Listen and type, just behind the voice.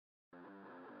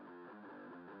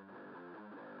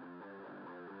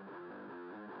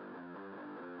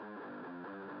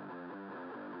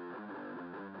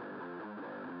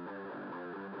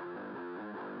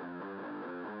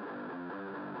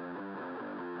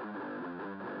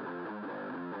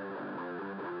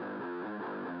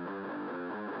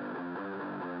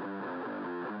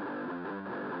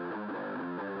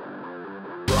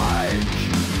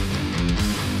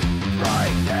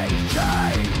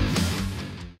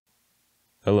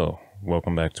Hello,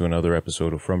 welcome back to another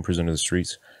episode of From Prison to the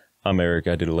Streets. I'm Eric,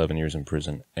 I did 11 years in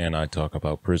prison, and I talk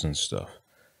about prison stuff.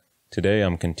 Today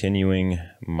I'm continuing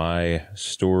my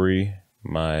story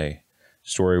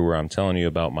where I'm telling you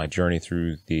about my journey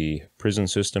through the prison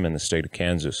system in the state of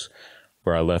Kansas.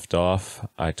 Where I left off,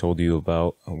 I told you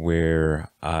about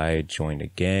where I joined a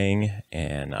gang,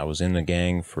 and I was in the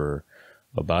gang for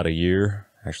about a year,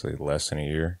 actually less than a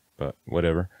year, but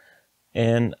whatever.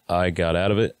 And I got out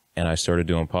of it, and I started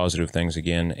doing positive things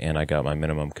again, and I got my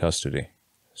minimum custody.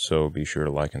 So be sure to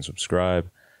like and subscribe.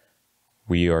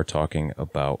 We are talking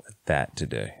about that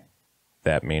today.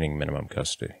 That meaning minimum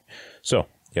custody. So,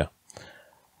 yeah.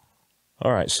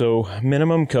 All right, so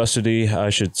minimum custody, I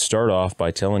should start off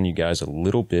by telling you guys a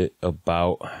little bit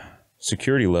about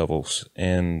security levels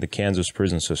in the Kansas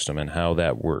prison system and how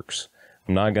that works.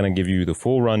 I'm not going to give you the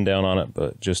full rundown on it,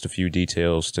 but just a few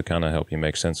details to kind of help you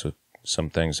make sense of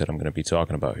some things that I'm going to be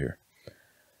talking about here.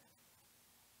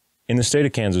 In the state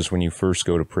of Kansas, when you first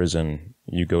go to prison,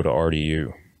 you go to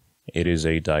RDU. It is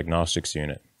a diagnostics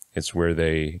unit. It's where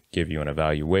they give you an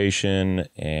evaluation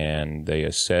and they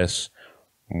assess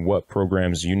what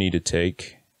programs you need to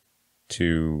take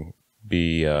to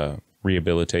be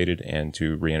rehabilitated and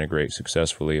to reintegrate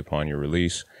successfully upon your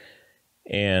release.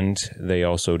 And they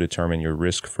also determine your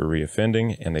risk for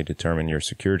reoffending, and they determine your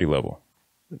security level.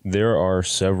 There are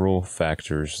several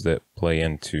factors that play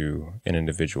into an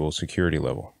individual's security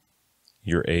level.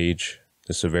 Your age,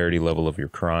 the severity level of your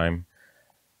crime,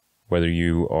 whether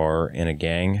you are in a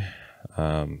gang,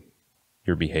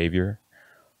 your behavior,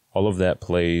 all of that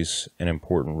plays an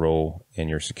important role in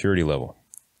your security level.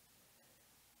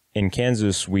 In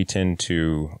Kansas, we tend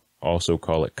to also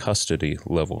call it custody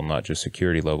level, not just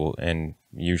security level. And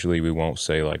usually we won't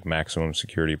say like maximum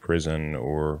security prison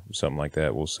or something like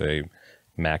that. We'll say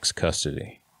max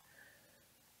custody.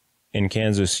 In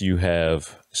Kansas, you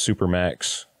have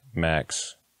supermax,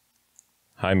 max,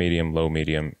 high medium, low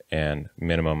medium, and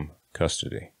minimum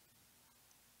custody.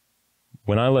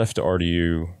 When I left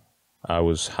RDU, I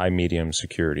was high medium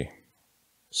security,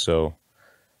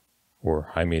 or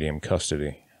high medium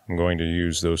custody. I'm going to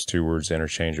use those two words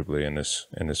interchangeably in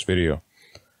this video.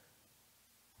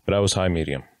 But I was high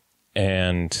medium,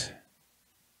 and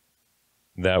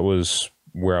that was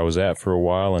where I was at for a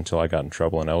while until I got in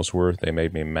trouble in Ellsworth. They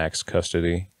made me max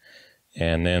custody,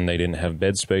 and then they didn't have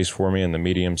bed space for me in the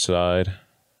medium side,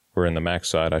 or in the max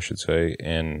side, I should say,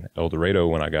 in El Dorado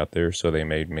when I got there, so they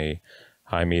made me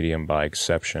high medium by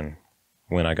exception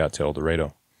when I got to El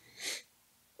Dorado.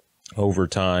 Over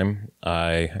time,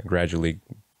 I gradually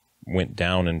went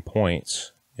down in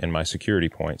points, in my security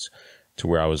points, to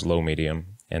where I was low medium,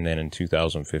 and then in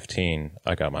 2015,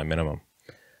 I got my minimum.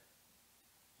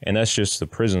 And that's just the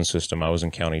prison system. I was in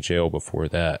county jail before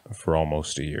that for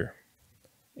almost a year.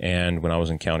 And when I was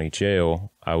in county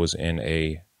jail, I was in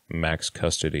a max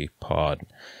custody pod.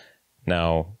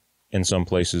 Now, in some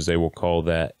places, they will call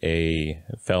that a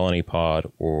felony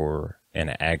pod or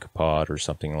an ag pod or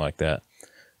something like that.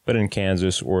 But in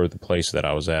Kansas, or the place that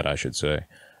I was at, I should say,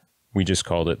 we just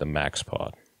called it the max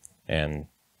pod. And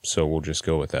so we'll just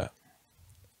go with that.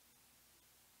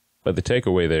 But the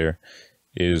takeaway there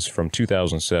is from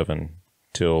 2007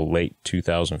 till late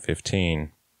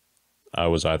 2015, I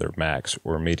was either max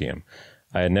or medium.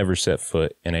 I had never set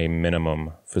foot in a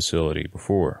minimum facility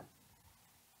before.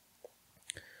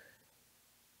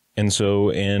 And so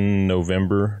in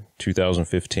November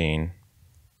 2015,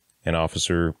 an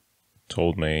officer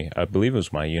told me, I believe it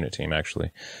was my unit team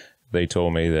actually, they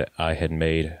told me that I had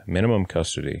made minimum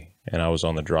custody and I was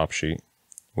on the drop sheet,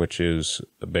 which is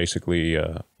basically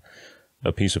a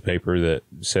piece of paper that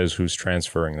says who's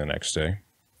transferring the next day.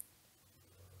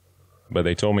 But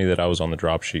they told me that I was on the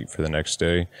drop sheet for the next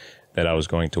day, that I was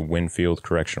going to Winfield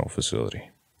Correctional Facility.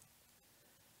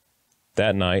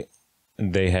 That night,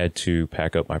 they had to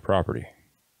pack up my property.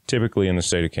 Typically in the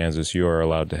state of Kansas, you are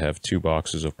allowed to have 2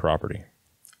 boxes of property.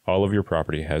 All of your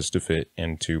property has to fit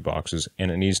in 2 boxes, and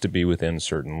it needs to be within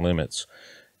certain limits.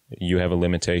 You have a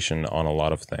limitation on a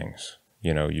lot of things.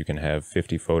 You know, you can have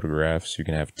 50 photographs, you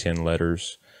can have 10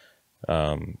 letters,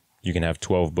 you can have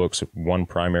 12 books, 1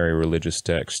 primary religious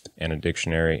text, and a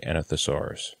dictionary, and a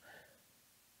thesaurus.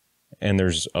 And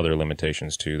there's other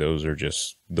limitations too. Those are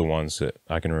just the ones that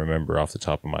I can remember off the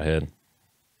top of my head.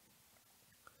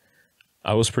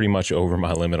 I was pretty much over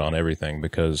my limit on everything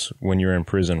because when you're in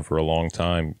prison for a long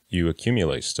time, you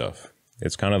accumulate stuff.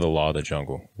 It's kind of the law of the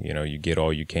jungle. You know, you get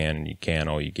all you can and you can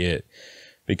all you get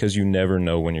because you never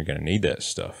know when you're going to need that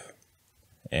stuff.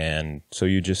 And so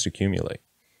you just accumulate.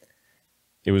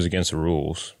 It was against the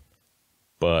rules,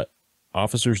 but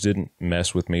officers didn't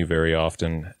mess with me very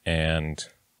often, and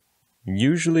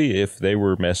Usually if they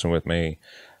were messing with me,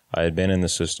 I had been in the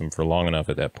system for long enough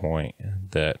at that point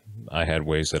that I had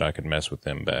ways that I could mess with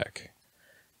them back.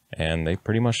 And they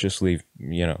pretty much just they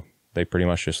pretty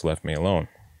much just left me alone.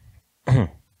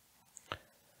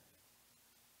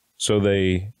 So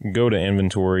they go to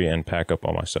inventory and pack up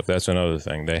all my stuff. That's another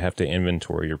thing. They have to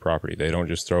inventory your property. They don't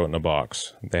just throw it in a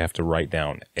box. They have to write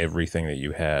down everything that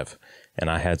you have. And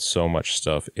I had so much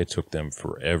stuff, it took them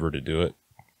forever to do it.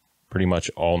 Pretty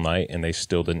much all night, and they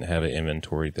still didn't have it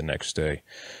inventoried the next day.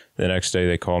 The next day,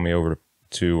 they called me over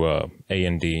to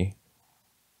A&D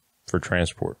for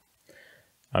transport.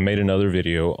 I made another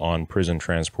video on prison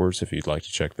transports. If you'd like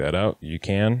to check that out, you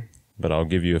can. But I'll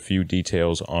give you a few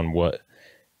details on what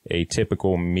a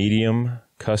typical medium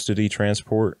custody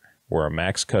transport or a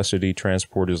max custody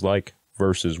transport is like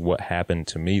versus what happened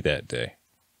to me that day.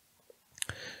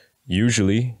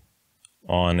 Usually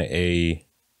on a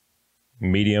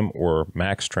medium or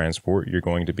max transport, you're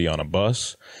going to be on a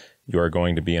bus, you are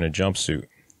going to be in a jumpsuit,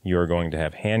 you are going to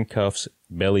have handcuffs,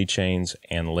 belly chains,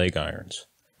 and leg irons.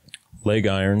 Leg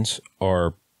irons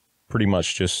are pretty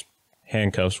much just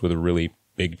handcuffs with a really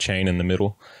big chain in the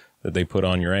middle that they put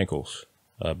on your ankles.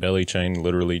 A belly chain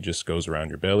literally just goes around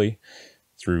your belly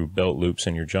through belt loops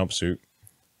in your jumpsuit,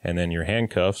 and then your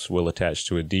handcuffs will attach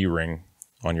to a D-ring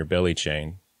on your belly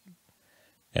chain,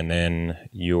 and then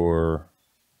your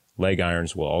leg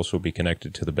irons will also be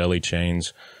connected to the belly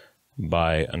chains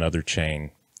by another chain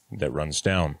that runs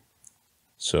down.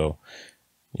 So,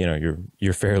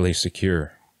 you're fairly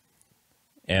secure.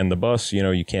 And the bus,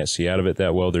 you can't see out of it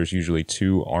that well. There's usually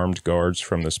 2 armed guards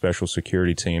from the special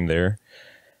security team there.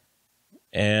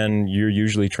 And you're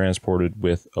usually transported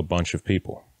with a bunch of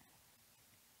people.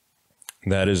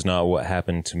 That is not what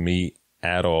happened to me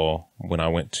at all when I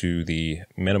went to the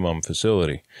minimum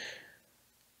facility.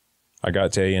 I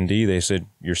got to A&D, they said,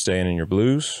 you're staying in your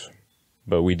blues,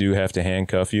 but we do have to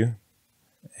handcuff you.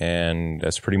 And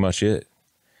that's pretty much it.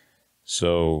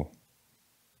 So,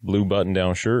 blue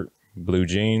button-down shirt, blue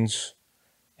jeans,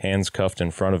 hands cuffed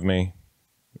in front of me,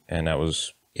 and that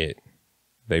was it.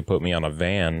 They put me on a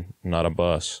van, not a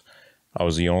bus. I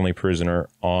was the only prisoner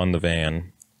on the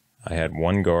van. I had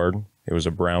one guard. It was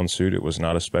a brown suit. It was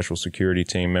not a special security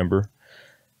team member.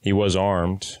 He was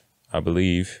armed, I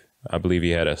believe. I believe he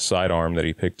had a sidearm that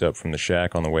he picked up from the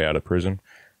shack on the way out of prison.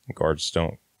 Guards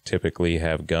don't typically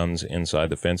have guns inside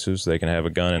the fences. They can have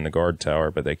a gun in the guard tower,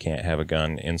 but they can't have a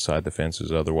gun inside the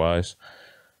fences otherwise.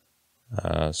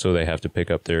 So they have to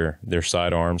pick up their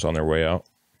sidearms on their way out.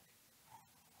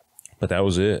 But that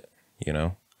was it,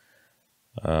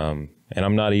 And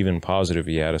I'm not even positive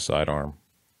he had a sidearm.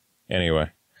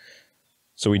 Anyway,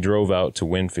 so we drove out to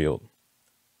Winfield.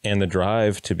 And the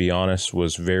drive, to be honest,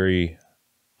 was very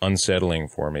unsettling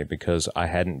for me because I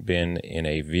hadn't been in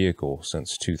a vehicle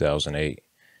since 2008.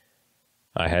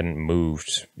 I hadn't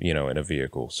moved, in a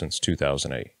vehicle since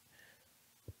 2008.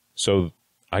 So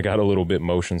I got a little bit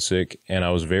motion sick and I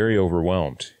was very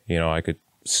overwhelmed. I could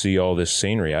see all this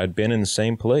scenery. I'd been in the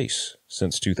same place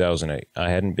since 2008.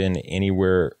 I hadn't been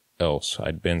anywhere else.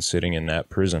 I'd been sitting in that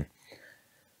prison.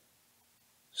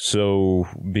 So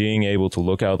being able to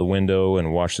look out the window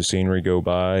and watch the scenery go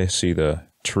by, see the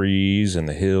trees and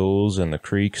the hills and the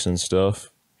creeks and stuff,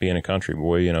 being a country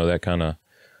boy, that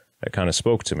kind of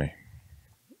spoke to me.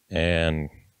 And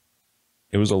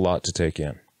it was a lot to take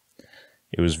in.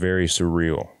 It was very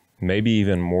surreal. Maybe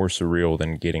even more surreal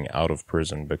than getting out of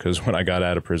prison, because when I got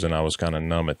out of prison, I was kind of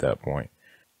numb at that point.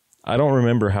 I don't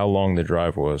remember how long the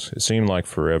drive was. It seemed like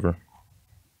forever.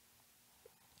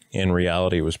 In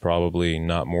reality, it was probably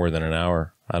not more than an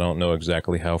hour. I don't know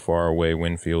exactly how far away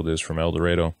Winfield is from El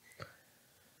Dorado.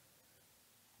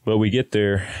 But we get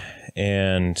there,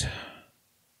 and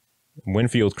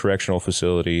Winfield Correctional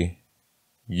Facility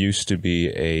used to be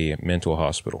a mental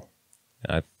hospital.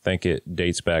 I think it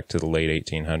dates back to the late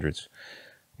 1800s,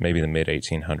 maybe the mid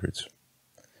 1800s.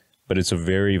 But it's a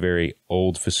very, very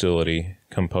old facility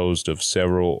composed of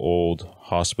several old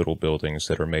hospital buildings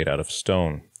that are made out of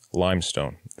stone,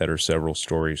 limestone, that are several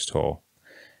stories tall.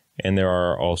 And there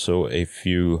are also a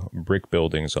few brick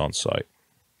buildings on site.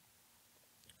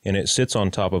 And it sits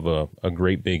on top of a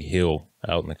great big hill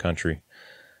out in the country.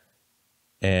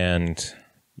 And,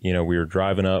 we were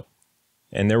driving up,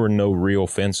 and there were no real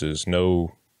fences,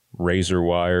 no razor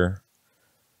wire,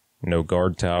 no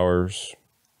guard towers,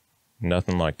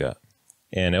 nothing like that.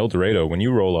 And El Dorado, when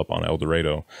you roll up on El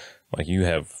Dorado, you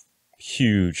have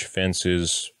huge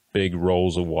fences, big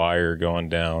rolls of wire going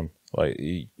down.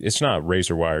 It's not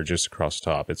razor wire just across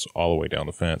the top. It's all the way down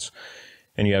the fence.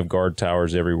 And you have guard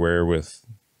towers everywhere with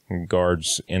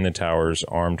guards in the towers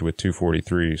armed with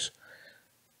 243s.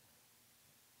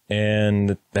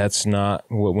 And that's not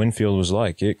what Winfield was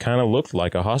like. It kind of looked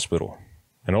like a hospital.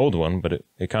 An old one, but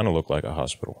it kind of looked like a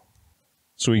hospital.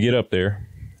 So we get up there,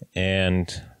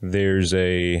 and there's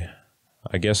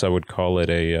I guess I would call it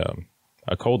a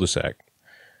cul-de-sac.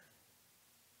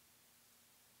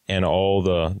 And all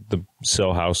the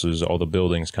cell houses, all the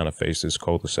buildings kind of face this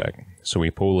cul-de-sac. So we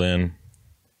pull in,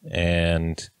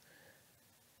 and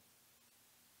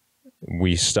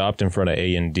we stopped in front of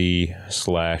A&D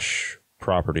 /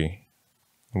 property,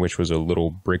 which was a little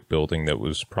brick building that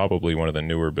was probably one of the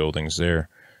newer buildings there.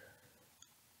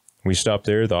 We stopped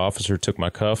there. The officer took my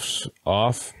cuffs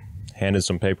off, handed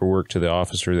some paperwork to the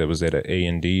officer that was at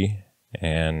A&D,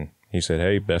 and he said,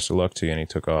 "Hey, best of luck to you," and he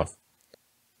took off.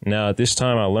 Now, at this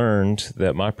time, I learned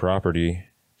that my property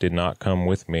did not come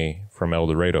with me from El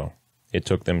Dorado. It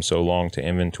took them so long to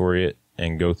inventory it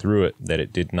and go through it that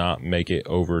it did not make it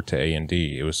over to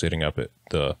A&D. It was sitting up at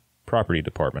the property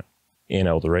department in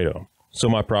El Dorado. So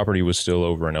my property was still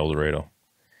over in El Dorado.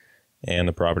 And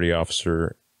the property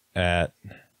officer at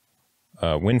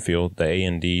Winfield, the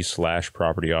A&D /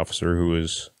 property officer who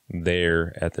was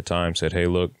there at the time, said, "Hey,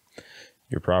 look,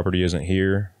 your property isn't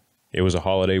here." It was a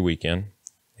holiday weekend.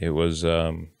 It was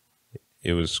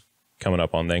coming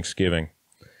up on Thanksgiving.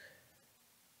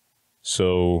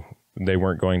 So they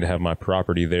weren't going to have my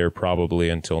property there probably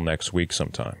until next week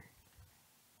sometime.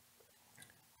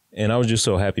 And I was just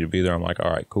so happy to be there. I'm like,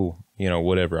 all right, cool. You know,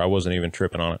 whatever. I wasn't even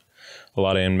tripping on it. A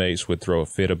lot of inmates would throw a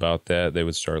fit about that. They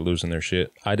would start losing their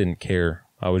shit. I didn't care.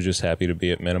 I was just happy to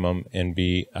be at minimum and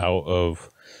be out of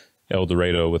El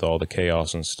Dorado with all the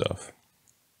chaos and stuff.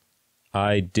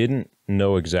 I didn't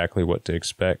know exactly what to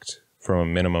expect from a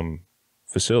minimum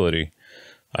facility.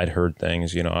 I'd heard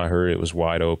things, you know, I heard it was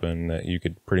wide open, that you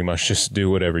could pretty much just do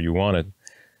whatever you wanted.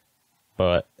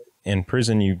 But in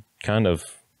prison, you kind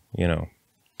of, you know,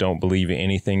 don't believe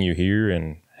anything you hear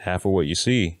and half of what you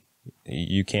see.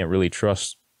 You can't really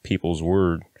trust people's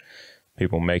word.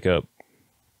 People make up,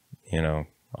 you know,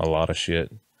 a lot of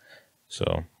shit.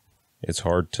 So it's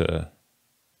hard to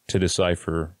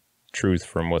decipher truth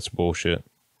from what's bullshit.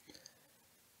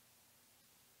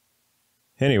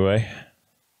 Anyway,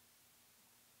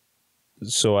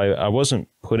 so I wasn't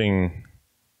putting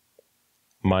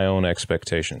my own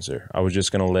expectations there. I was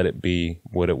just going to let it be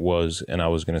what it was, and I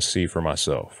was going to see for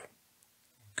myself,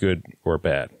 good or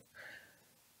bad.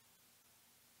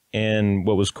 And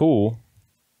what was cool,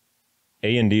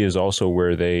 A&D is also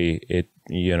where they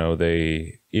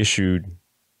issued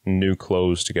new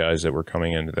clothes to guys that were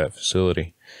coming into that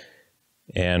facility.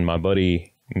 And my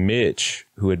buddy Mitch,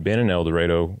 who had been in El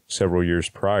Dorado several years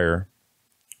prior,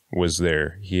 was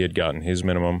there. He had gotten his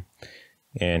minimum,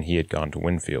 and he had gone to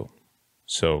Winfield.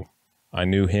 So I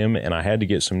knew him, and I had to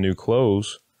get some new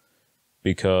clothes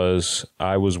because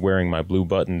I was wearing my blue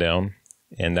button down,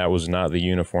 and that was not the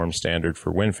uniform standard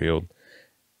for Winfield.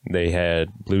 They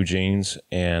had blue jeans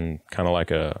and kind of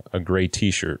like a gray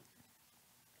t-shirt.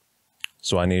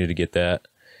 So I needed to get that.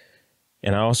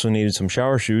 And I also needed some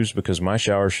shower shoes because my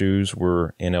shower shoes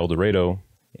were in El Dorado,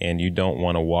 and you don't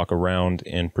want to walk around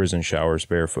in prison showers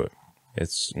barefoot.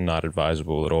 It's not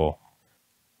advisable at all.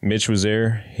 Mitch was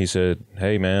there. He said,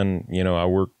 "Hey man, you know, I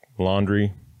work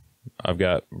laundry. I've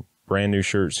got brand new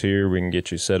shirts here. We can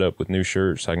get you set up with new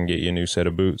shirts. I can get you a new set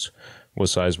of boots. What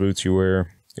size boots you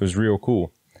wear?" It was real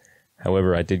cool.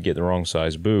 However, I did get the wrong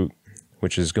size boot,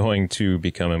 which is going to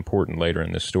become important later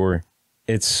in this story.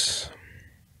 It's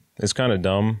kind of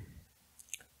dumb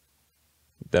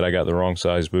that I got the wrong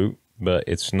size boot, but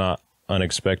it's not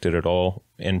unexpected at all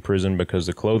in prison because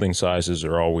the clothing sizes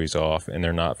are always off and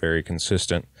they're not very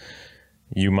consistent.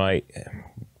 You might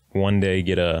one day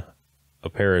get a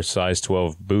pair of size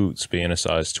 12 boots being a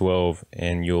size 12,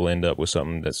 and you'll end up with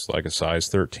something that's like a size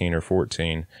 13 or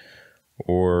 14.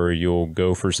 Or you'll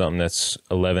go for something that's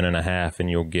 11 and a half and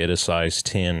you'll get a size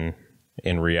 10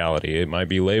 in reality. It might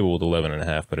be labeled 11 and a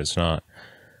half, but it's not.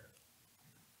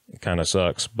 It kind of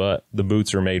sucks, but the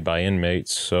boots are made by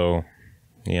inmates, so,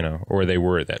 you know, or they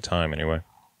were at that time anyway.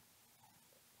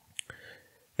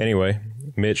 Anyway,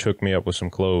 Mitch hooked me up with some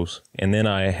clothes, and then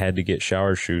I had to get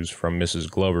shower shoes from Mrs.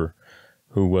 Glover,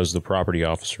 who was the property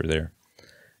officer there.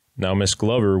 Now, Miss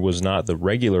Glover was not the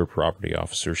regular property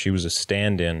officer. She was a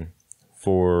stand-in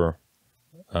for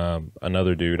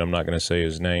another dude. I'm not going to say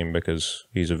his name because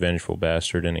he's a vengeful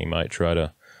bastard and he might try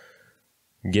to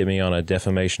get me on a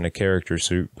defamation of character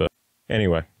suit. But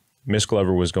anyway, Miss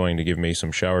Glover was going to give me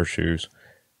some shower shoes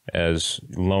as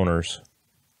loaners.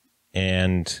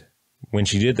 And when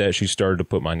she did that, she started to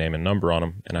put my name and number on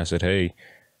them. And I said, "Hey,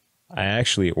 I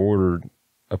actually ordered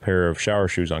a pair of shower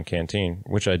shoes on Canteen,"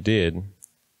 which I did.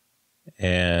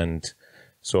 And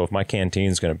So if my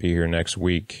canteen's going to be here next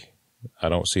week, I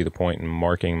don't see the point in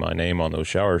marking my name on those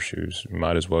shower shoes. You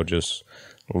might as well just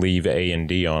leave A and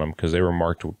D on them, because they were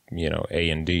marked, A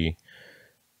and D.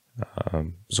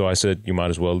 So I said, you might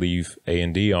as well leave A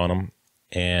and D on them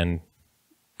and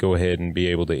go ahead and be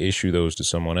able to issue those to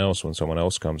someone else when someone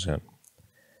else comes in.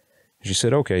 She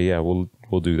said, okay, yeah, we'll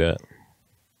do that.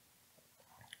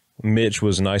 Mitch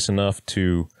was nice enough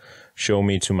to show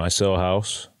me to my cell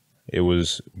house. It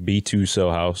was B2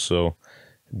 cell house, so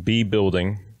B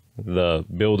building. The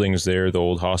buildings there, the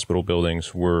old hospital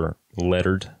buildings, were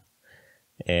lettered,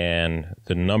 and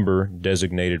the number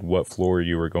designated what floor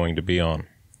you were going to be on.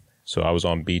 So I was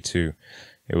on B2.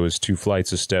 It was 2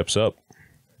 flights of steps up,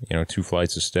 2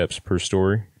 flights of steps per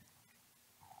story.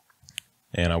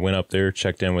 And I went up there,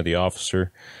 checked in with the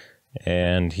officer,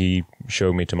 and he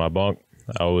showed me to my bunk.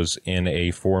 I was in a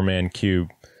 4-man cube.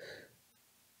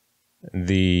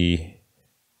 The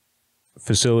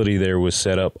facility there was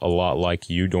set up a lot like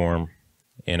U-Dorm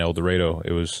in El Dorado.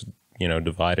 It was,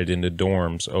 divided into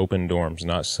dorms, open dorms,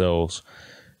 not cells.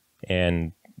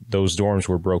 And those dorms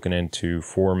were broken into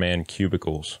 4-man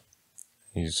cubicles.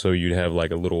 So you'd have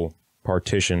like a little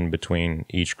partition between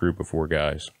each group of 4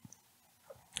 guys.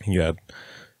 You had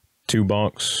 2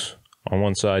 bunks on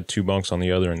one side, 2 bunks on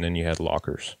the other, and then you had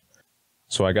lockers.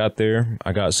 So I got there,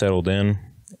 I got settled in,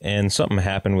 and something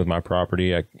happened with my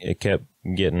property. It kept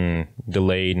getting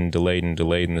delayed and delayed and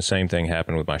delayed, and the same thing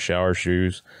happened with my shower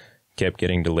shoes. Kept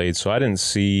getting delayed, so I didn't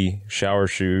see shower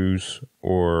shoes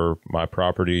or my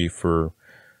property for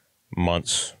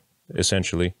months,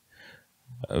 essentially,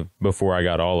 before I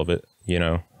got all of it,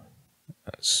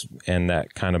 and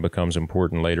that kind of becomes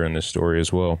important later in this story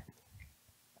as well.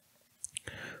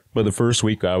 But the first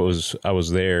week I was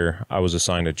there, I was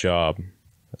assigned a job.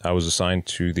 I was assigned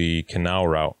to the canal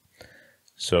route.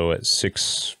 So at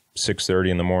 6:30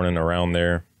 in the morning, around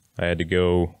there, I had to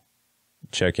go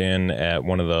check in at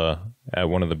one of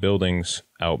the buildings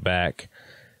out back,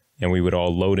 and we would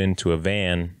all load into a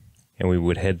van, and we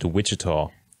would head to Wichita,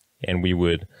 and we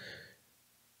would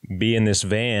be in this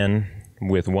van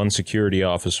with one security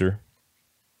officer,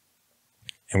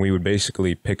 and we would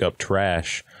basically pick up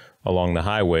trash along the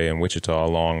highway in Wichita,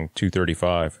 along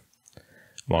 235,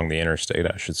 along the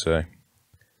interstate, I should say.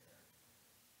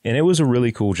 And it was a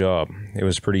really cool job. It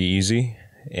was pretty easy,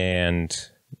 and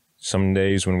some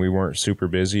days when we weren't super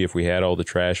busy, if we had all the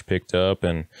trash picked up,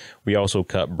 and we also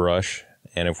cut brush,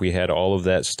 and if we had all of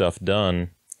that stuff done,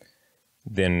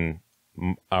 then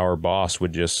our boss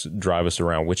would just drive us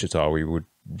around Wichita. We would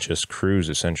just cruise,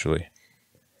 essentially.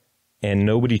 And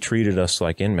nobody treated us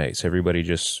like inmates. Everybody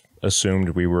just assumed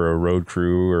we were a road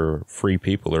crew or free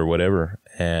people or whatever,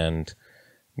 and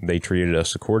they treated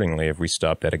us accordingly if we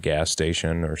stopped at a gas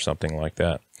station or something like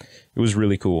that. It was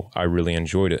really cool. I really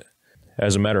enjoyed it.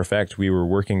 As a matter of fact, we were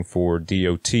working for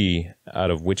DOT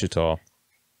out of Wichita,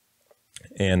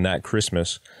 and that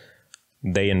Christmas,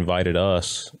 they invited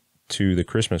us to the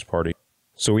Christmas party.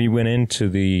 So we went into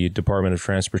the Department of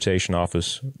Transportation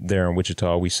office there in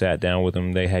Wichita. We sat down with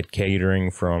them. They had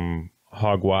catering from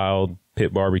Hog Wild,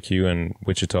 Pit Barbecue in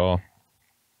Wichita,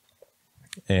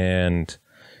 and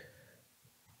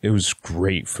it was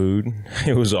great food.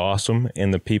 It was awesome,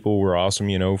 and the people were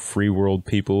awesome. Free world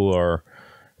people are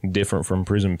different from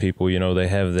prison people. They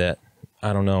have that,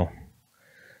 I don't know,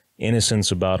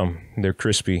 innocence about them. They're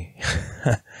crispy.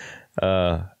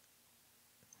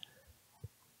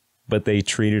 But they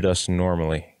treated us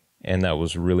normally, and that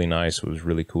was really nice. It was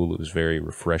really cool. It was very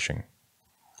refreshing.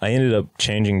 I ended up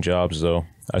changing jobs, though.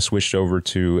 I switched over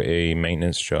to a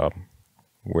maintenance job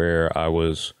where I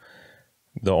was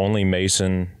the only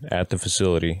mason at the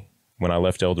facility. When I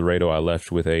left El Dorado, I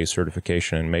left with a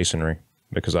certification in masonry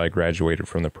because I graduated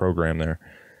from the program there.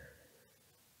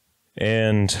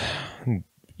 And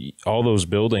all those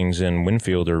buildings in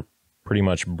Winfield are pretty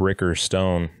much brick or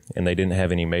stone, and they didn't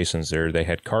have any masons there. They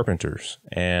had carpenters.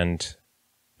 And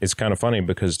it's kind of funny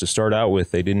because to start out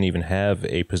with, they didn't even have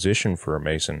a position for a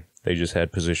mason. They just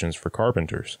had positions for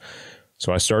carpenters.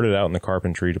 So I started out in the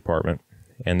carpentry department,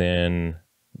 and then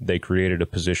they created a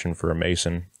position for a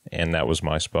mason, and that was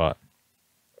my spot.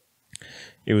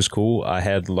 It was cool. I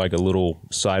had like a little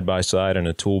side-by-side and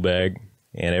a tool bag,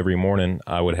 and every morning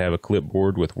I would have a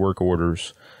clipboard with work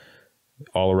orders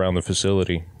all around the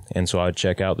facility. And so I'd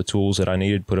check out the tools that I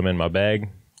needed, put them in my bag,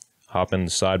 hop in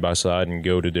the side-by-side, and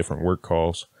go to different work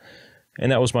calls. And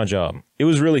that was my job. It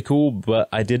was really cool, but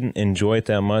I didn't enjoy it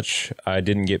that much. I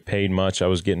didn't get paid much. I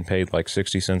was getting paid like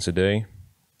 60 cents a day,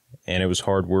 and it was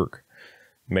hard work.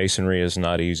 Masonry is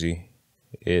not easy.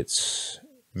 It's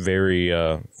very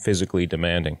physically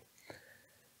demanding.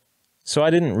 So I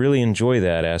didn't really enjoy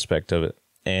that aspect of it.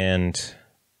 And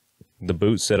the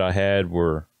boots that I had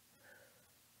were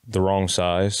the wrong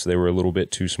size. They were a little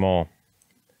bit too small.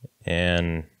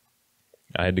 And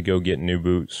I had to go get new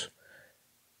boots.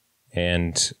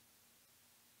 And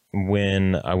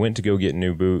when I went to go get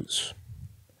new boots,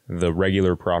 the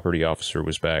regular property officer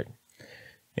was back.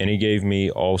 And he gave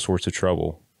me all sorts of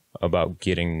trouble about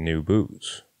getting new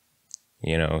boots.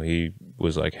 You know, he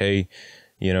was like, hey,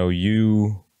 you know,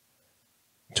 you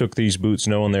took these boots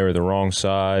knowing they were the wrong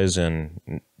size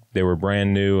and they were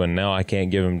brand new, and now I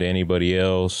can't give them to anybody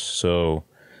else. So,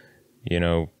 you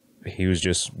know, he was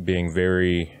just being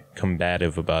very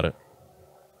combative about it.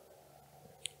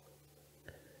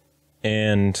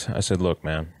 And I said, look,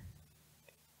 man,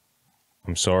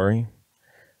 I'm sorry.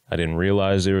 I didn't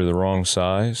realize they were the wrong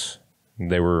size.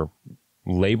 They were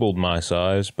labeled my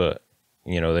size, but,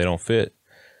 you know, they don't fit.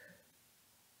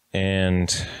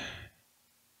 And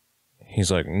he's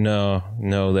like,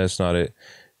 no, that's not it.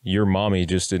 Your mommy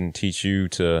just didn't teach you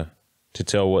to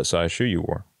tell what size shoe you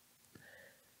wore.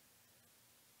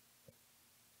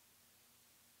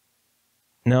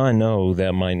 Now, I know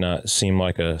that might not seem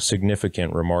like a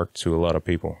significant remark to a lot of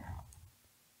people.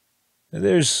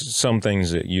 There's some things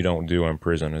that you don't do in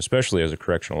prison, especially as a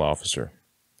correctional officer.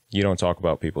 You don't talk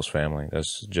about people's family.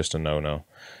 That's just a no-no.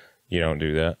 You don't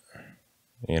do that.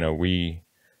 You know, we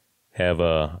have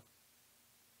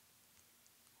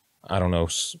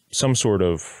some sort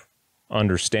of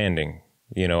understanding.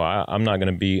 You know, I'm not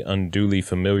going to be unduly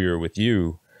familiar with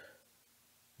you.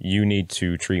 You need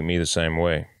to treat me the same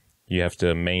way. You have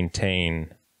to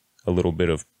maintain a little bit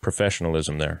of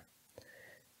professionalism there.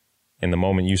 And the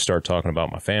moment you start talking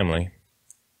about my family,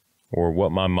 or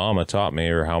what my mama taught me,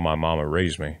 or how my mama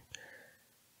raised me,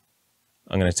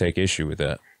 I'm going to take issue with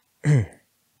that.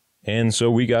 And so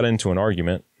we got into an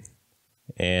argument,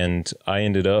 and I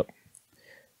ended up,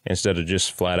 instead of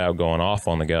just flat out going off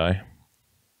on the guy,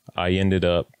 I ended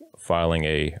up filing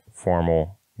a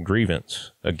formal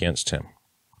grievance against him.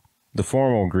 The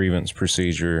formal grievance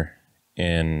procedure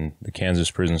in the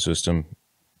Kansas prison system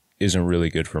isn't really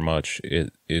good for much.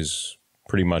 It is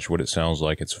pretty much what it sounds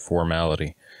like. It's a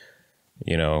formality.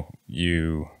 You know,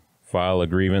 you file a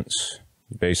grievance,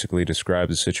 you basically describe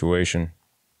the situation,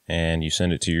 and you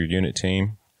send it to your unit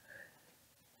team.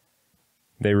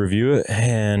 They review it,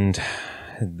 and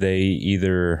they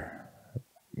either,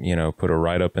 you know, put a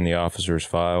write-up in the officer's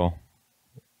file,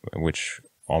 which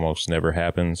almost never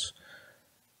happens,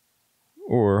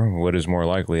 or what is more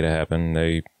likely to happen,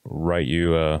 they write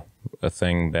you a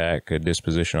thing back, a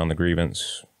disposition on the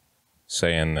grievance,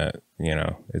 saying that, you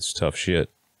know, it's tough shit.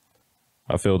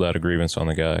 I filled out a grievance on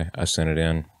the guy. I sent it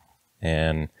in,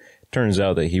 and it turns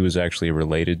out that he was actually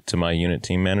related to my unit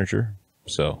team manager,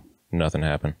 so nothing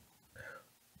happened.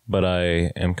 But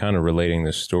I am kind of relating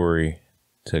this story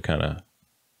to kind of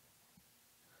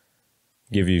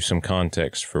give you some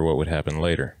context for what would happen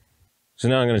later. So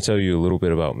now I'm going to tell you a little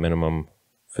bit about minimum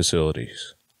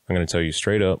facilities. I'm going to tell you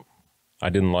straight up, I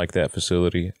didn't like that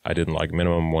facility. I didn't like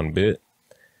minimum one bit.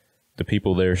 The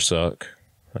people there suck.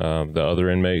 The other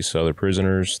inmates, other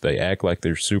prisoners, they act like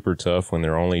they're super tough when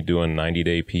they're only doing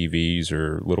 90-day PVs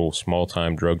or little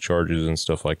small-time drug charges and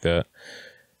stuff like that.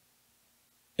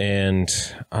 And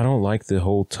I don't like the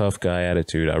whole tough guy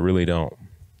attitude. I really don't.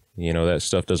 You know, that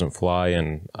stuff doesn't fly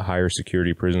in higher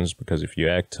security prisons, because if you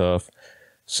act tough,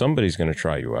 somebody's going to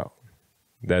try you out.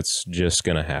 That's just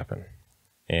going to happen.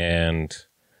 And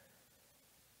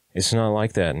it's not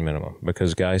like that in minimum,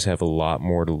 because guys have a lot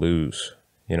more to lose.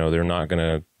 You know, they're not going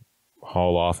to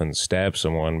haul off and stab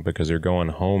someone because they're going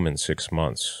home in 6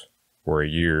 months or a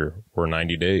year or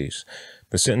 90 days.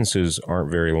 The sentences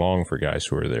aren't very long for guys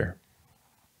who are there.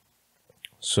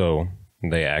 So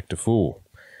they act a fool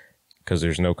because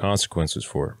there's no consequences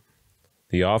for it.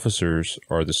 The officers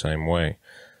are the same way.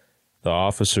 The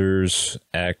officers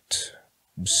act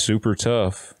super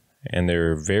tough, and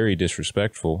they're very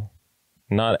disrespectful,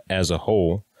 not as a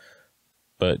whole,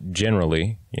 but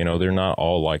generally. You know, they're not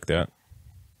all like that,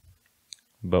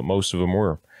 but most of them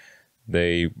were.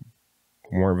 They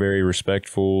weren't very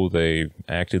respectful. They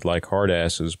acted like hard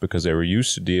asses because they were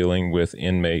used to dealing with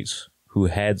inmates who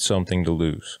had something to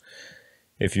lose.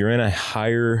 If you're in a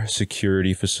higher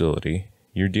security facility,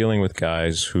 you're dealing with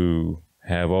guys who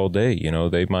have all day. You know,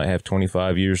 they might have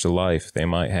 25 years to life. They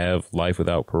might have life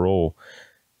without parole.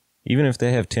 Even if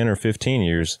they have 10 or 15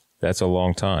 years, that's a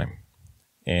long time.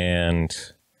 And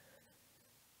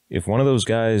if one of those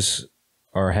guys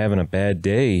are having a bad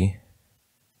day,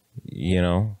 you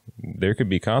know, there could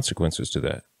be consequences to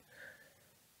that.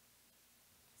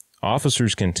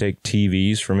 Officers can take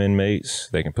TVs from inmates.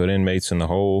 They can put inmates in the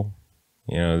hole.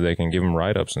 You know, they can give them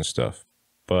write-ups and stuff.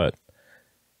 But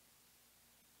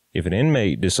If an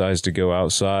inmate decides to go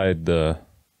outside the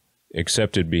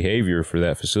accepted behavior for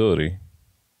that facility,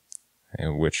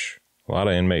 in which a lot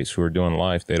of inmates who are doing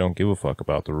life, they don't give a fuck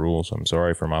about the rules. I'm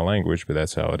sorry for my language, but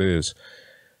that's how it is.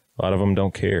 A lot of them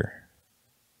don't care.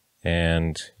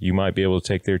 And you might be able to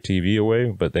take their TV away,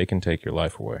 but they can take your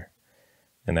life away.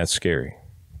 And that's scary.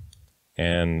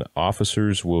 And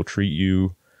officers will treat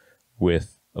you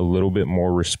with a little bit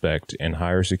more respect in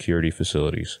higher security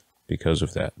facilities because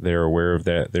of that. They're aware of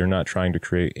that. They're not trying to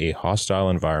create a hostile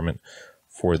environment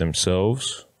for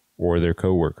themselves or their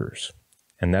coworkers.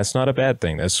 And that's not a bad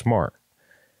thing. That's smart.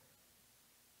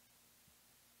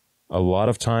 A lot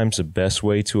of times, the best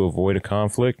way to avoid a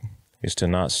conflict is to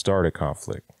not start a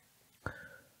conflict.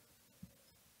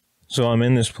 So I'm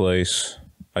in this place.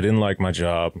 I didn't like my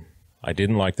job. I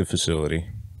didn't like the facility.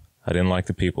 I didn't like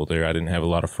the people there. I didn't have a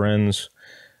lot of friends.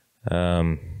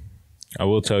 I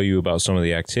will tell you about some of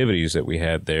the activities that we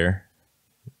had there.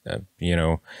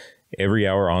 Every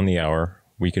hour on the hour,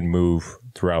 we could move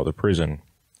throughout the prison.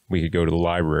 We could go to the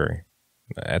library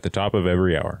at the top of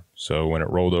every hour. So when it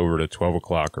rolled over to 12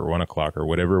 o'clock or 1 o'clock or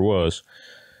whatever it was,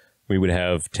 we would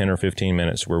have 10 or 15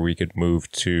 minutes where we could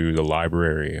move to the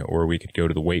library, or we could go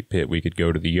to the weight pit. We could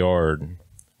go to the yard.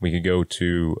 We could go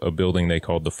to a building they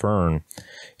called the Fern.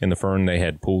 In the Fern, they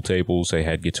had pool tables. They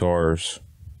had guitars.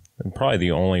 And probably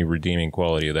the only redeeming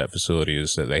quality of that facility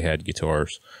is that they had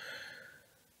guitars.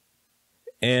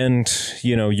 And,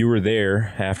 you were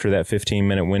there after that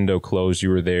 15-minute window closed. You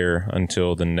were there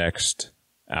until the next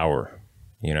hour,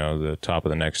 the top of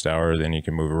the next hour. Then you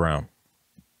can move around.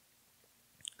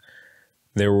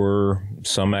 There were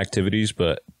some activities,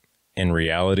 but in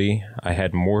reality, I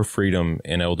had more freedom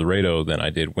in El Dorado than I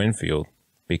did Winfield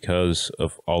because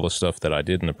of all the stuff that I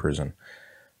did in the prison.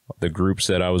 The groups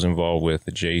that I was involved with,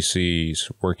 the JCs,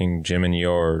 working gym and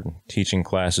yard, teaching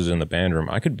classes in the band room.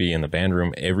 I could be in the band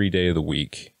room every day of the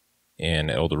week in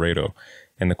El Dorado,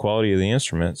 and the quality of the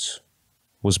instruments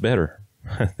was better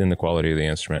than the quality of the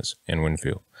instruments in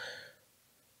Winfield.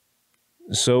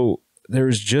 So there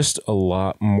was just a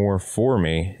lot more for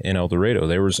me in El Dorado.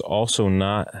 There was also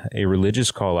not a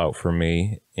religious call out for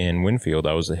me in Winfield.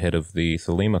 I was the head of the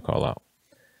Thelema call out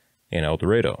in El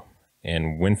Dorado,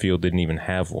 and Winfield didn't even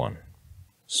have one.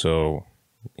 So,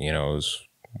 it was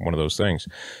one of those things.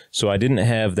 So I didn't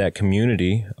have that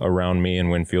community around me in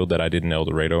Winfield that I did in El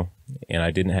Dorado, and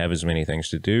I didn't have as many things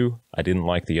to do. I didn't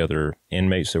like the other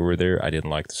inmates that were there. I didn't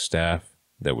like the staff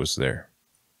that was there.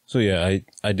 So yeah,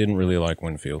 I didn't really like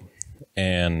Winfield.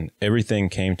 And everything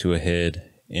came to a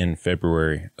head in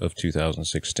February of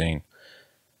 2016.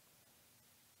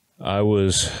 I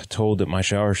was told that my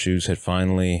shower shoes had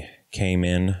finally came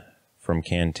in from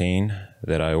Canteen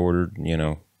that I ordered,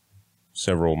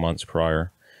 several months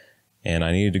prior. And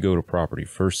I needed to go to property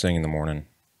first thing in the morning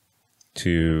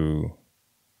to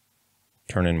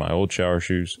turn in my old shower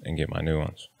shoes and get my new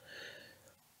ones.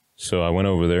 So I went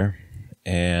over there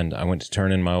and I went to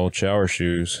turn in my old shower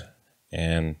shoes,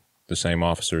 and the same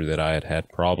officer that I had had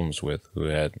problems with, who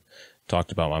had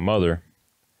talked about my mother,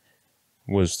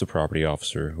 was the property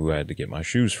officer who I had to get my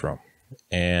shoes from.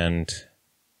 And,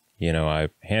 I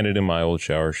handed him my old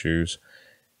shower shoes,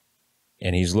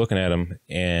 and he's looking at them,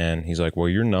 and he's like, well,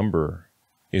 your number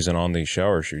isn't on these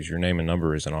shower shoes. Your name and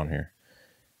number isn't on here.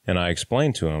 And I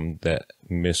explained to him that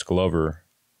Miss Glover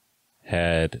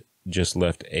had just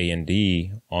left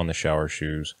A&D on the shower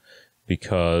shoes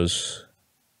because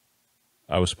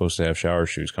I was supposed to have shower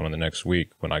shoes coming the next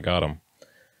week when I got them.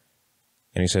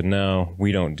 And he said, no,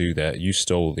 we don't do that. You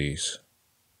stole these.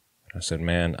 I said,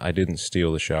 man, I didn't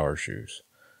steal the shower shoes.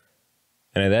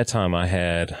 And at that time I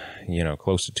had,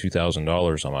 close to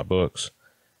 $2,000 on my books.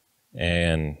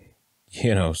 And,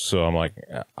 so I'm like,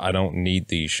 I don't need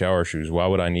these shower shoes. Why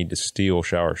would I need to steal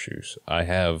shower shoes? I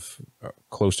have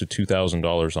close to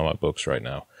 $2,000 on my books right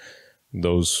now.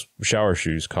 Those shower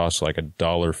shoes cost like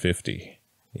 $1.50.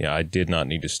 Yeah, I did not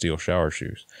need to steal shower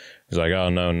shoes. He's like, oh,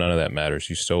 no, none of that matters.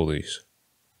 You stole these.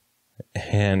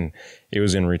 And it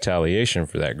was in retaliation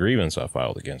for that grievance I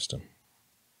filed against him.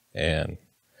 And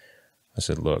I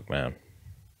said, look, man,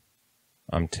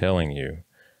 I'm telling you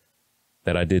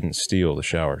that I didn't steal the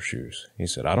shower shoes. He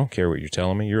said, I don't care what you're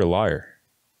telling me. You're a liar.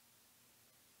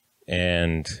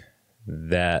 And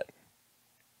that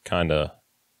kind of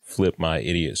flipped my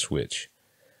idiot switch.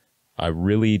 I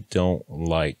really don't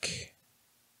like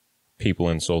people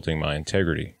insulting my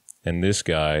integrity. And this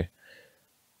guy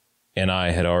and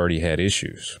I had already had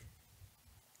issues.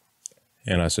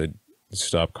 And I said,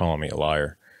 stop calling me a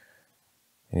liar.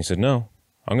 And he said, no,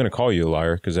 I'm going to call you a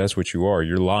liar because that's what you are.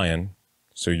 You're lying,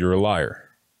 so you're a liar.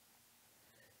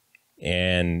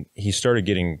 And he started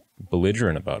getting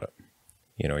belligerent about it.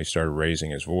 You know, he started raising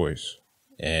his voice,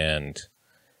 and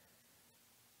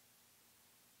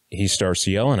he starts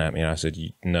yelling at me. And I said,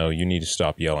 no, you need to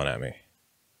stop yelling at me.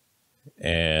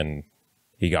 And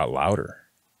he got louder.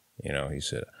 You know, he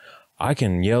said, I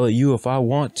can yell at you if I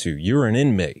want to. You're an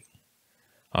inmate.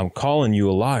 I'm calling you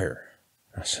a liar.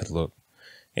 I said, look,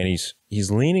 and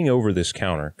he's leaning over this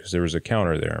counter, because there was a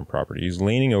counter there on property. He's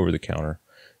leaning over the counter,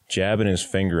 jabbing his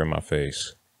finger in my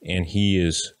face, and he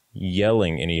is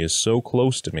yelling, and he is so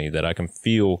close to me that I can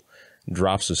feel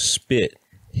drops of spit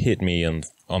hit me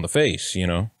on the face, you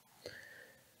know.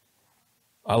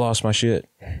 I lost my shit.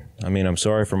 I mean, I'm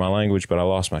sorry for my language, but I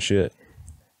lost my shit.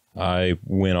 I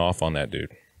went off on that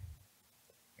dude.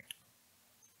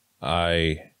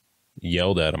 I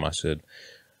yelled at him. I said,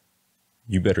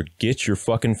 you better get your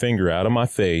fucking finger out of my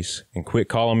face and quit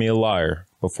calling me a liar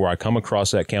before I come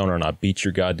across that counter and I beat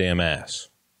your goddamn ass.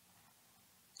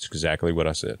 It's exactly what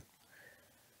I said.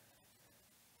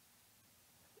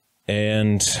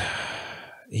 And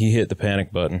he hit the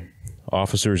panic button.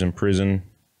 Officers in prison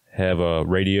have a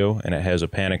radio and it has a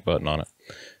panic button on it.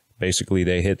 Basically,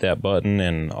 they hit that button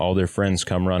and all their friends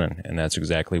come running, and that's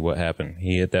exactly what happened.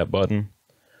 He hit that button.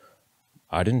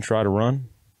 I didn't try to run,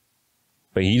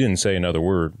 but he didn't say another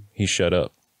word. He shut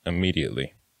up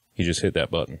immediately. He just hit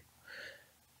that button.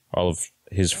 All of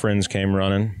his friends came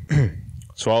running.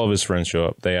 So all of his friends show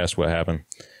up. They asked what happened.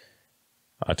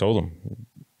 I told them.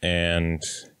 And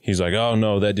he's like, oh,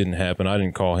 no, that didn't happen. I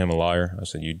didn't call him a liar. I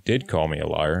said, you did call me a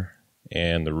liar.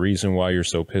 And the reason why you're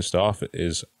so pissed off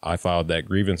is I filed that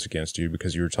grievance against you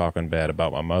because you were talking bad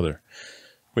about my mother,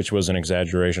 which was an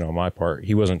exaggeration on my part.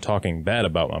 He wasn't talking bad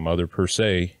about my mother per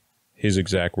se. His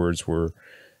exact words were,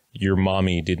 your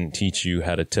mommy didn't teach you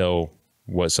how to tell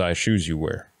what size shoes you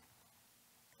wear.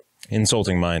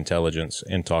 Insulting my intelligence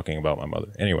and talking about my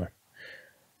mother. Anyway.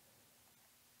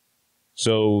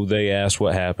 So they asked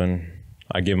what happened.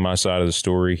 I give my side of the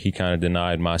story. He kind of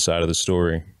denied my side of the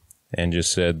story and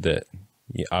just said that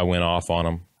I went off on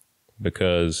him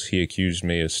because he accused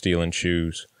me of stealing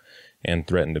shoes and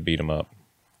threatened to beat him up.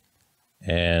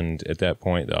 And at that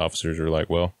point, the officers were like,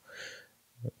 well,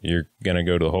 you're going to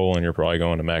go to the hole and you're probably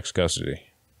going to max custody.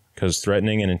 Because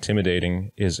threatening and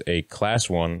intimidating is a Class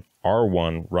 1,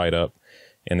 R1 write-up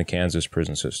in the Kansas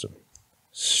prison system.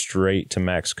 Straight to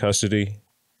max custody,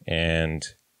 and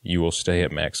you will stay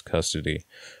at max custody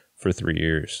for 3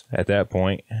 years. At that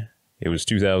point, it was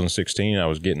 2016. I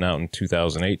was getting out in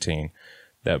 2018.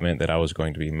 That meant that I was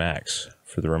going to be max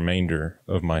for the remainder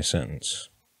of my sentence.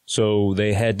 So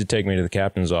they had to take me to the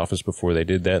captain's office before they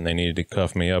did that, and they needed to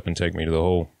cuff me up and take me to the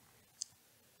hole.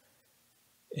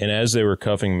 And as they were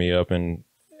cuffing me up, and,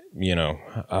 you know,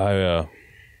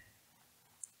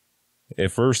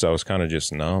 at first I was kind of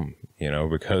just numb, you know,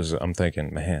 because I'm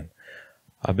thinking, man,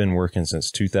 I've been working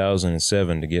since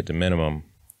 2007 to get to minimum,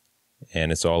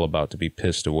 and it's all about to be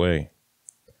pissed away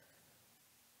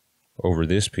over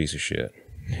this piece of shit,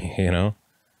 you know?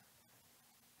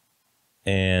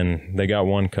 And they got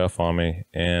one cuff on me,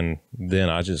 and then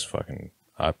I just fucking,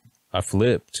 I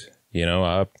flipped, you know?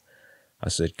 I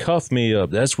said, cuff me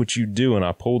up, that's what you do, and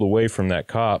I pulled away from that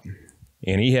cop,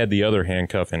 and he had the other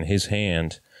handcuff in his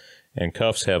hand, and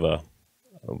cuffs have a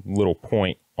little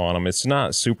point on them. It's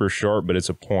not super sharp, but it's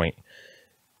a point.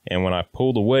 And when I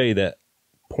pulled away, that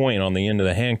point on the end of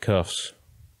the handcuffs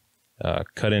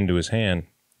cut into his hand.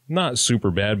 Not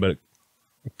super bad, but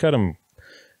it cut him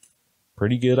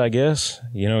pretty good, I guess.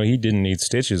 You know, he didn't need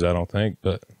stitches, I don't think,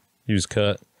 but he was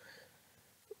cut.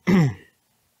 I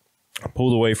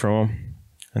pulled away from him,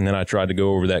 and then I tried to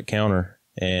go over that counter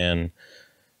and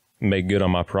make good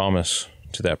on my promise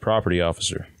to that property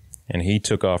officer. And he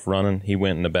took off running. He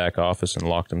went in the back office and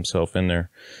locked himself in there.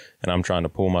 And I'm trying to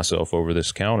pull myself over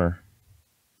this counter.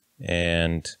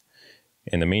 And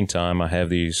in the meantime, I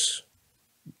have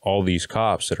all these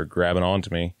cops that are grabbing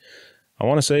onto me. I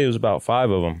want to say it was about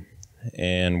 5 of them.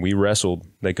 And we wrestled.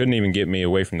 They couldn't even get me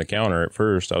away from the counter at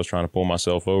first. I was trying to pull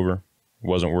myself over. It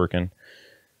wasn't working.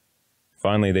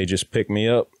 Finally, they just picked me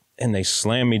up and they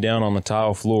slammed me down on the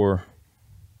tile floor.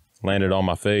 Landed on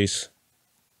my face.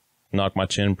 Knocked my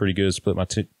chin pretty good, split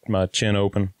my chin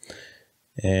open,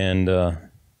 and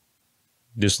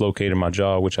dislocated my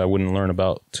jaw, which I wouldn't learn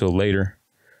about till later.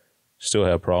 Still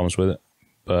have problems with it,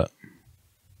 but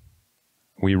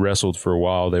we wrestled for a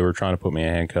while. They were trying to put me in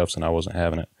handcuffs, and I wasn't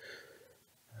having it.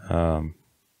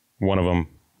 One of them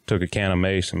took a can of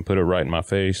mace and put it right in my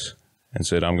face and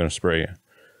said, I'm going to spray you.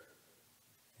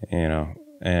 You know,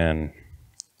 and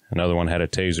another one had a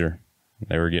taser.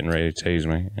 They were getting ready to tase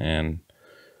me, and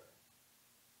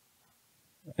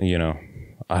you know,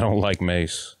 I don't like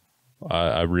mace.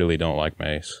 I really don't like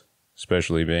mace.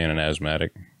 especially being an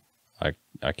asthmatic.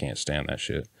 I can't stand that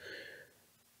shit.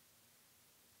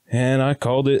 And I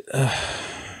called it,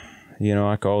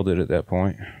 I called it at that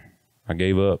point. I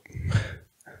gave up.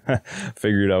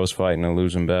 Figured I was fighting a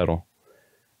losing battle.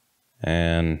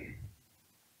 And,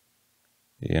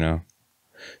 it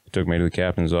took me to the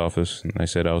captain's office, and they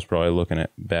said I was probably looking at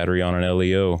battery on an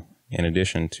LEO. In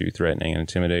addition to threatening and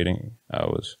intimidating, I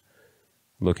was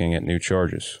looking at new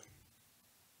charges.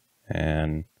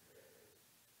 And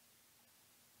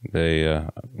they,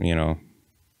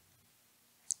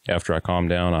 after I calmed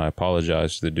down, I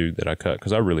apologized to the dude that I cut,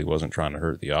 because I really wasn't trying to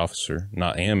hurt the officer.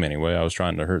 Not him, anyway. I was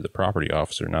trying to hurt the property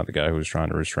officer, not the guy who was trying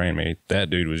to restrain me. That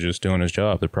dude was just doing his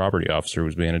job. The property officer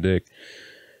was being a dick.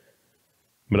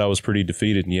 But I was pretty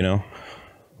defeated,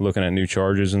 looking at new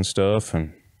charges and stuff,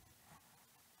 and,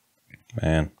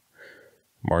 man,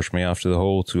 marched me off to the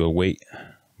hole to await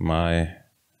my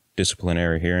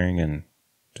disciplinary hearing and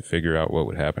to figure out what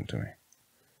would happen to me.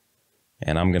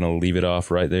 And I'm going to leave it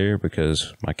off right there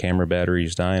because my camera battery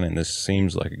is dying, and this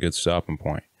seems like a good stopping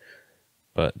point.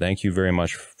 But thank you very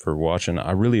much for watching.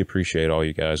 I really appreciate all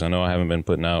you guys. I know I haven't been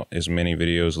putting out as many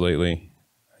videos lately.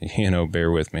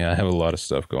 Bear with me. I have a lot of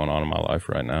stuff going on in my life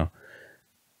right now.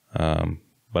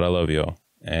 But I love y'all,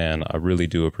 and I really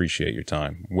do appreciate your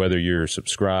time. Whether you're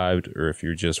subscribed or if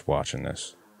you're just watching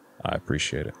this, I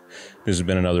appreciate it. This has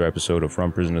been another episode of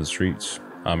From Prison to the Streets.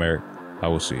 I'm Eric. I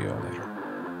will see y'all later.